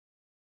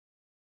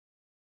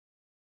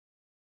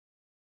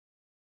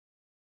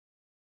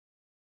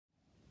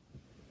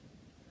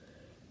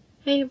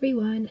Hey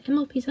everyone,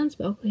 MLP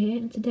Sunsparkle here,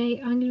 and today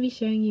I'm going to be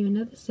showing you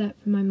another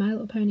set from my My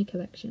Little Pony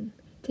collection.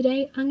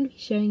 Today I'm going to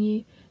be showing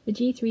you the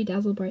G3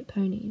 Dazzle Bright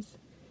Ponies.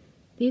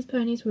 These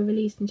ponies were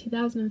released in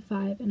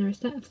 2005 and are a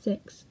set of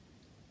 6.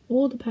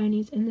 All the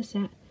ponies in the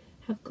set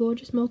have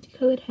gorgeous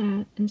multicoloured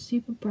hair and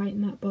super bright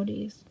matte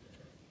bodies.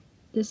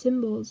 The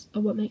symbols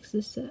are what makes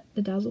this set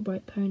the Dazzle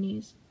Bright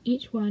Ponies.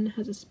 Each one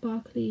has a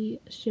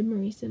sparkly,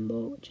 shimmery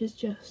symbol which is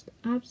just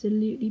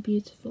absolutely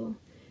beautiful.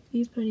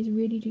 These ponies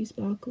really do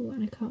sparkle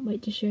and I can't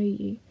wait to show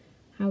you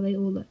how they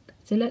all look.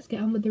 So let's get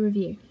on with the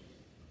review.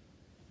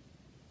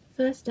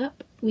 First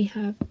up we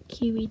have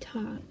Kiwi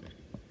Tart.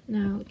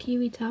 Now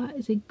Kiwi Tart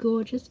is a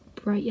gorgeous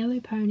bright yellow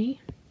pony.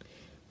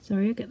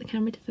 Sorry, I'll get the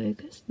camera to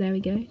focus. There we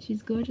go. She's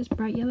a gorgeous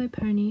bright yellow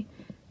pony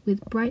with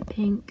bright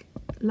pink,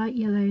 light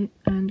yellow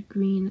and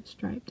green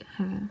striped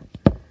hair.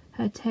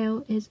 Her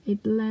tail is a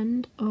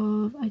blend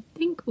of, I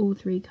think, all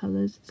 3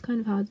 colours. It's kind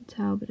of hard to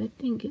tell, but I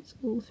think it's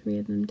all 3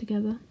 of them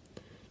together.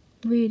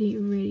 Really,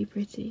 really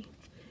pretty.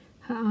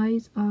 Her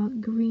eyes are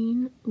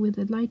green with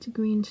a lighter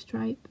green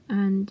stripe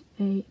and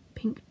a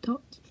pink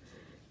dot,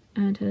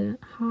 and her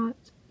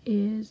heart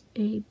is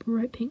a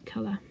bright pink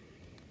colour.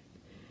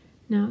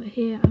 Now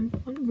here I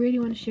really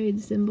want to show you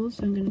the symbols,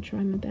 so I'm going to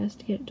try my best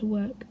to get it to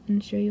work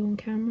and show you on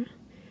camera.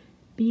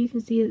 But you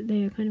can see that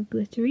they are kind of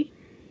glittery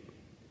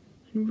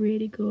and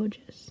really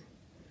gorgeous.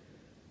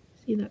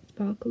 See that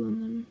sparkle on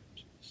them?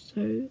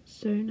 So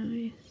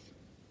nice.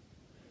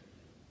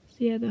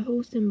 So yeah, the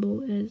whole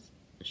symbol is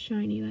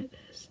shiny like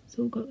this. It's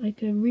all got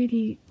like a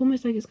really,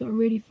 almost like it's got a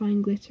really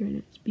fine glitter in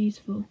it. It's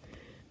beautiful.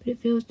 But it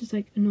feels just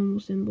like a normal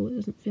symbol. It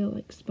doesn't feel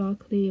like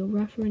sparkly or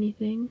rough or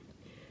anything.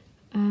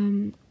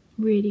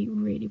 Really,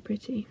 really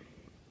pretty.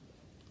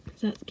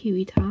 So that's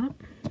Kiwi Tart.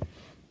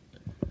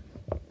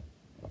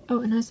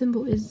 Oh, and her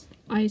symbol is,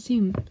 I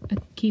assume, a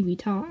Kiwi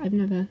Tart. I've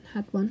never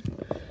had one,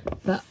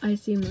 but I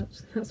assume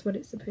that's what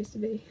it's supposed to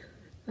be.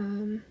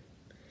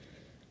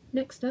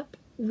 Next up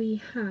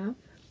we have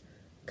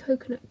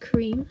Coconut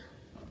Cream.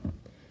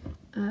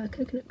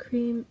 Coconut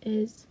Cream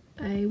is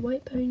a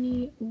white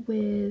pony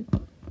with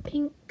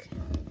pink,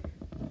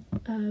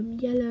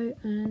 yellow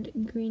and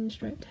green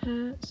striped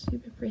hair.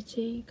 Super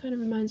pretty. Kind of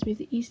reminds me of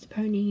the Easter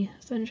Pony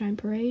Sunshine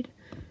Parade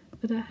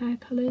with her hair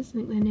colours. I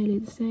think they're nearly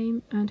the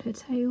same. And her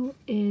tail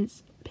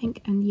is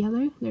pink and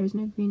yellow. There is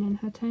no green in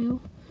her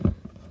tail.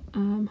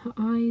 Her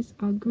eyes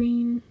are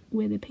green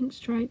with a pink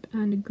stripe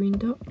and a green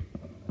dot.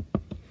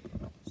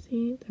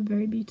 See, they're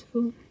very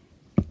beautiful.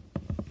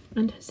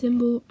 And her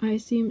symbol, I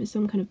assume, is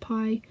some kind of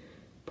pie,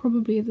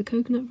 probably of the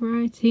coconut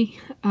variety,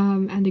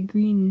 and a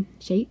green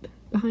shape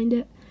behind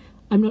it.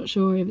 I'm not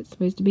sure if it's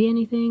supposed to be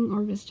anything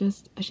or if it's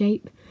just a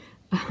shape.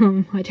 I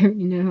don't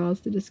really know how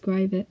else to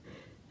describe it.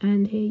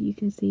 And here you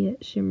can see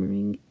it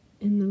shimmering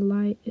in the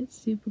light. It's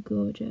super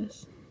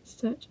gorgeous.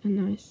 Such a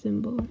nice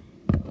symbol.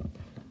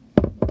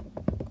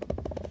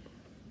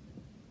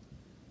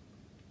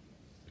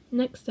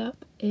 Next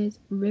up is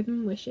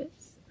Ribbon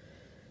Wishes.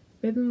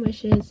 Ribbon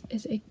Wishes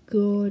is a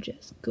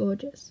gorgeous,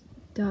 gorgeous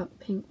dark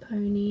pink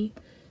pony.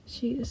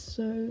 She is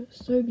so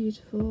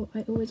beautiful.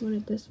 I always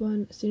wanted this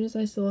one. As soon as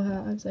I saw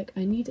her, I was like,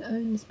 I need to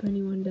own this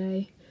pony one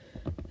day.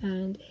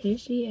 And here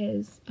she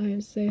is. I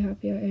am so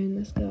happy I own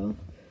this girl.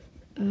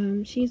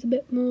 She's a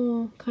bit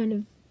more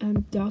kind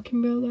of dark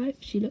in real life.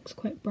 She looks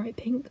quite bright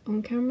pink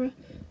on camera.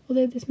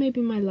 Although this may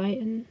be my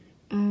lighting.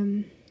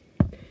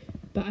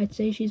 But I'd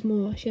say she has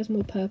more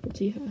purple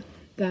to her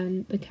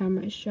than the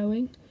camera is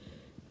showing.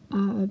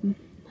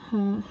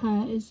 Her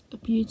hair is a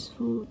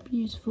beautiful,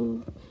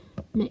 beautiful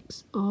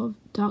mix of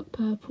dark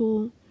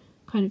purple,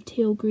 kind of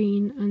teal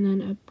green, and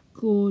then a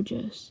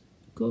gorgeous,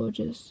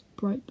 gorgeous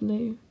bright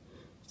blue.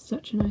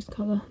 Such a nice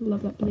colour.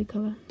 Love that blue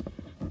colour.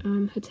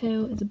 Her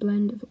tail is a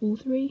blend of all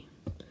 3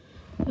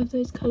 of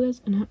those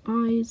colours, and her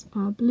eyes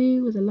are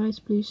blue with a light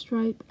blue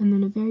stripe and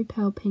then a very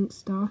pale pink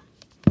star.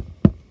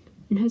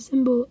 And her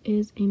symbol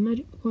is a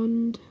magic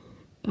wand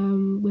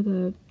with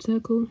a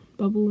circle,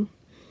 bubble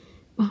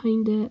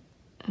behind it,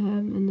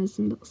 and there's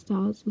some little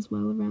stars as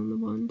well around the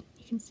wand.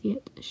 You can see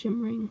it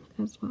shimmering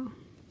as well.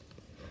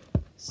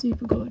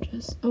 Super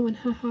gorgeous. Oh, and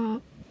her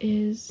heart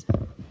is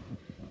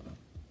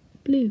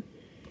blue.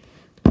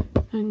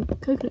 And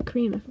Coconut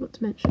Cream, I forgot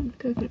to mention.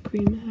 Coconut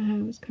Cream, her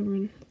hair was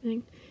covering the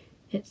thing.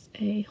 It's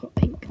a hot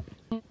pink.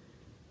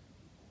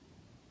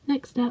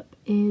 Next up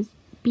is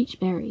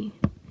Beachberry.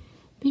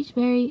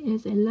 Beachberry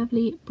is a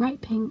lovely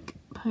bright pink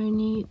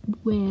pony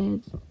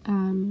with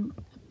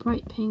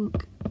bright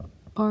pink,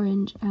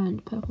 orange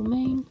and purple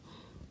mane,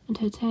 and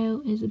her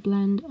tail is a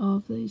blend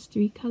of those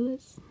 3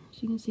 colours.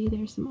 As you can see,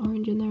 there's some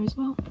orange in there as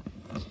well.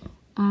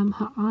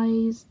 Her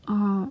eyes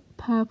are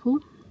purple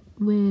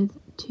with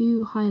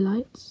 2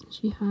 highlights.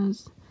 She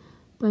has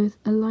both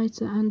a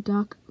lighter and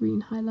dark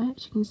green highlight,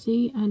 as you can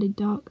see, and a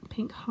dark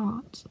pink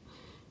heart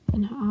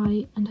in her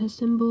eye, and her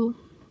symbol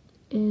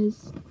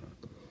is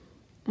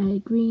a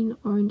green,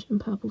 orange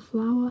and purple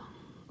flower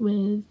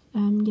with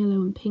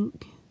yellow and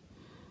pink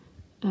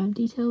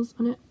details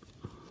on it,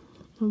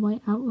 a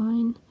white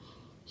outline.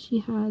 She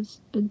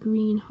has a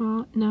green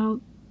heart.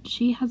 Now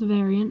she has a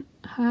variant.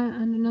 Her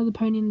and another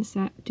pony in the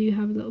set do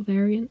have a little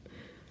variant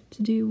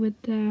to do with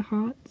their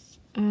hearts.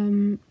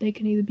 They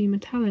can either be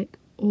metallic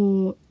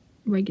or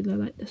regular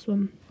like this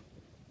one.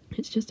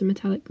 It's just a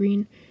metallic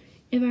green.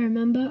 If I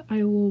remember,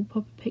 I will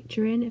pop a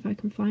picture in if I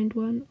can find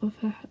one of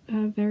her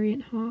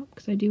variant heart,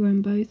 because I do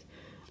own both.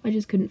 I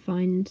just couldn't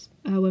find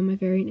where my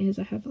variant is.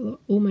 I have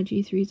all my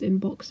G3s in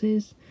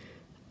boxes,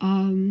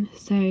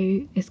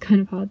 so it's kind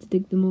of hard to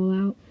dig them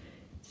all out.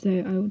 So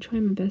I will try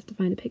my best to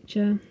find a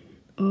picture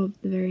of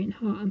the variant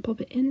heart and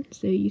pop it in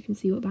so you can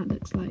see what that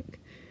looks like.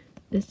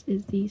 This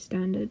is the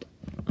standard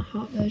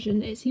heart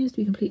version. It seems to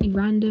be completely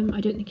random.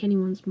 I don't think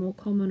anyone's more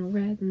common or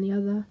rare than the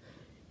other.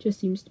 Just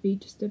seems to be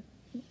just a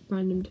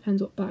random,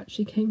 depends what batch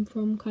she came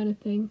from kind of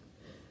thing.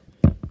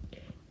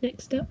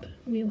 Next up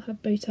we'll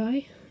have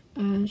Bowtie.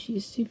 She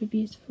is super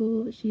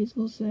beautiful. She is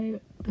also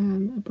a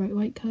bright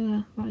white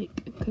colour like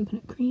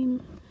coconut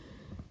cream,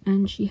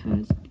 and she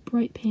has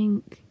bright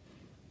pink,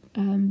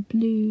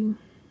 blue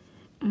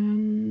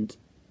and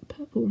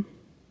purple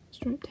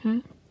striped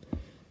hair,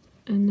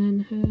 and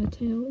then her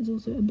tail is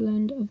also a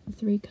blend of the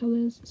three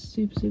colours.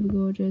 Super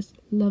gorgeous.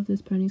 Love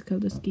this pony's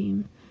colour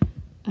scheme.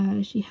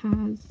 She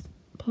has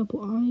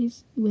purple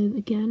eyes with,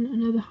 again,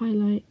 another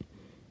highlight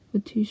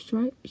with 2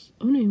 stripes.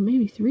 Oh no,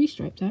 maybe 3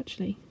 stripes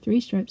actually.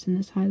 3 stripes in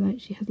this highlight.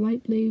 She has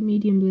light blue,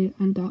 medium blue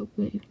and dark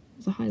blue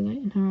as a highlight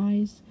in her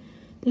eyes.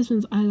 This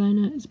one's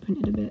eyeliner is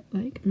printed a bit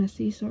like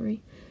messy,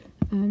 sorry.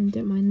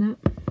 Don't mind that.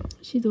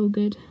 She's all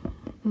good.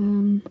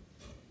 And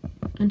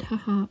her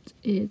heart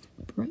is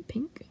bright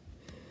pink.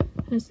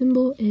 Her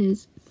symbol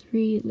is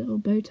 3 little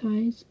bow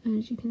ties,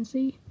 as you can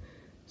see.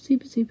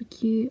 Super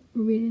cute.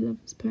 Really love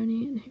this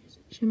pony, and here's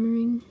it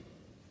shimmering.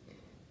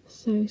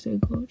 So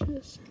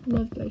gorgeous.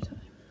 Love Bowtie.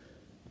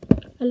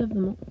 I love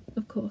them all,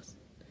 of course.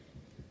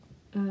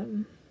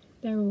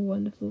 They're all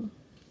wonderful.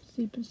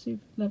 Super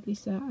lovely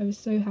set. I was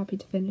so happy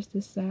to finish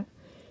this set.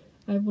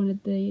 I've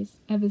wanted these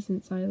ever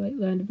since I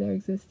learned of their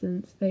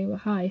existence. They were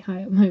high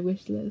on my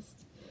wish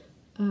list,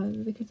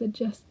 because they're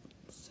just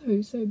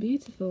so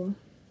beautiful.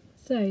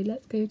 So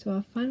let's go to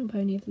our final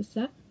pony of the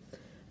set,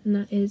 and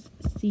that is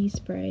Sea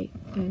Spray.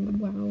 And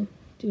wow,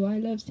 do I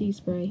love Sea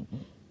Spray.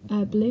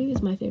 Blue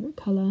is my favourite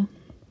colour.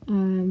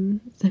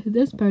 So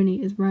this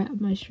pony is right up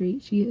my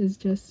street. She is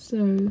just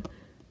so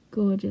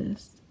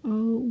gorgeous.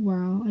 Oh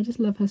wow, I just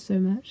love her so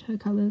much. Her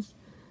colours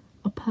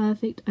are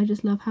perfect. I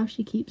just love how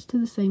she keeps to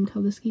the same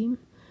colour scheme,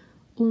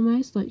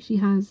 almost like she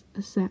has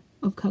a set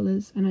of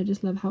colours, and I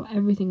just love how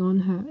everything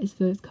on her is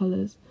those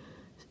colours.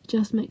 It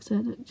just makes her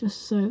look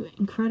just so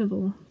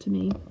incredible to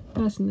me,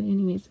 personally.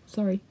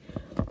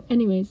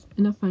 Anyways,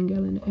 enough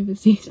fangirling over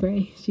Sea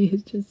Spray. She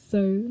is just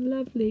so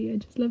lovely. I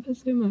just love her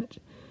so much.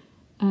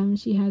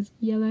 She has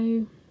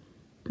yellow,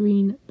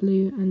 green,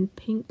 blue and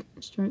pink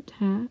striped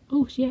hair.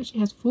 Oh, she actually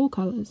has 4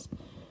 colours.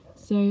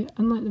 So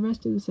unlike the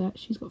rest of the set,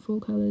 she's got 4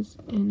 colours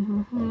in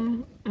her hair,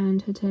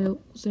 and her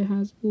tail also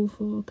has all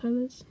 4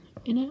 colours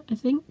in it, I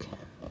think.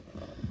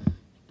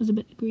 There's a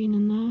bit of green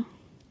in there.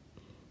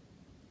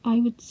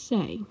 I would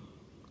say,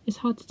 it's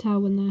hard to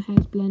tell when their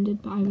hair's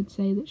blended, but I would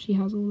say that she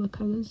has all the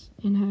colours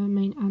in her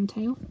mane and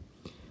tail.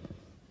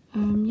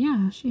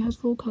 Yeah, she has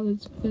 4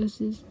 colours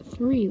versus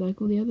 3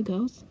 like all the other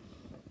girls.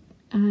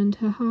 And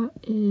her heart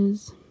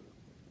is,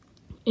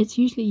 it's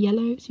usually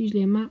yellow, it's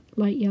usually a matte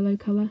light yellow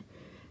colour.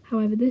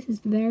 However, this is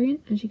the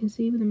variant, as you can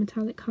see, with a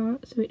metallic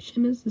heart, so it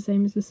shimmers the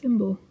same as the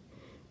symbol.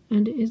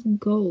 And it is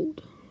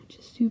gold, which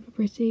is super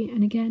pretty.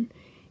 And again,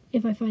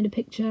 if I find a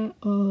picture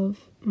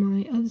of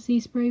my other Sea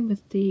Spray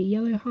with the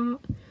yellow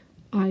heart,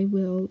 I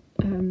will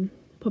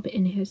pop it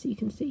in here so you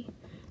can see.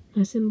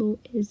 My symbol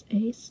is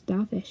a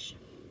starfish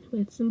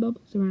with some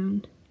bubbles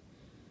around.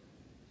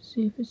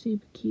 Super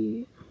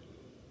cute.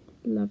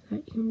 Love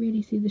that. You can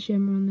really see the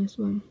shimmer on this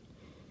one.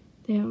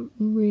 They are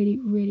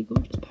really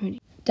gorgeous ponies.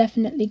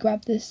 Definitely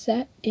grab this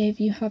set if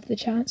you have the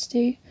chance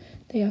to.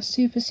 They are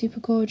super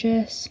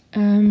gorgeous,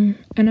 and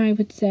I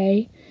would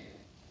say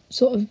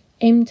sort of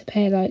aim to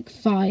pay like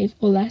 5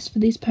 or less for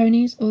these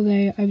ponies,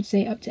 although I would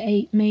say up to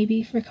 8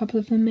 maybe for a couple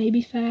of them may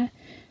be fair.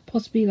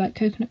 Possibly like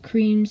Coconut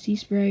Cream, Sea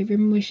Spray,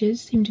 Ribbon Wishes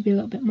seem to be a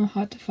little bit more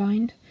hard to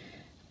find.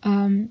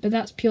 But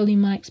that's purely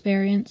my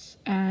experience,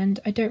 and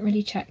I don't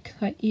really check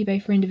like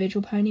eBay for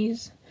individual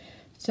ponies,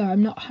 so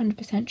I'm not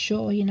 100%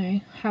 sure, you know,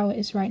 how it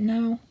is right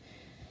now.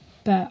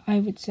 But I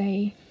would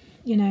say,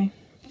 you know,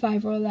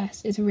 5 or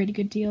less is a really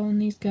good deal on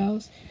these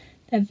girls.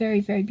 They're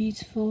very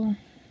beautiful.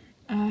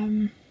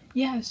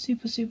 Yeah,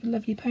 super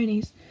lovely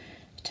ponies.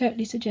 I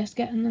totally suggest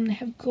getting them. They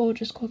have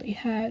gorgeous quality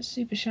hair, it's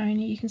super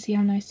shiny. You can see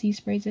how nice Sea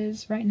Spray's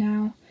is right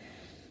now.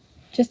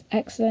 Just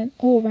excellent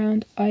all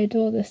around. I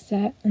adore this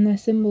set, and their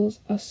symbols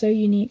are so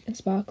unique and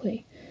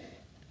sparkly.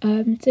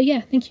 So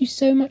yeah, thank you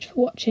so much for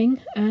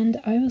watching,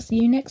 and I will see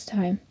you next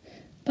time.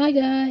 Bye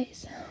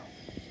guys!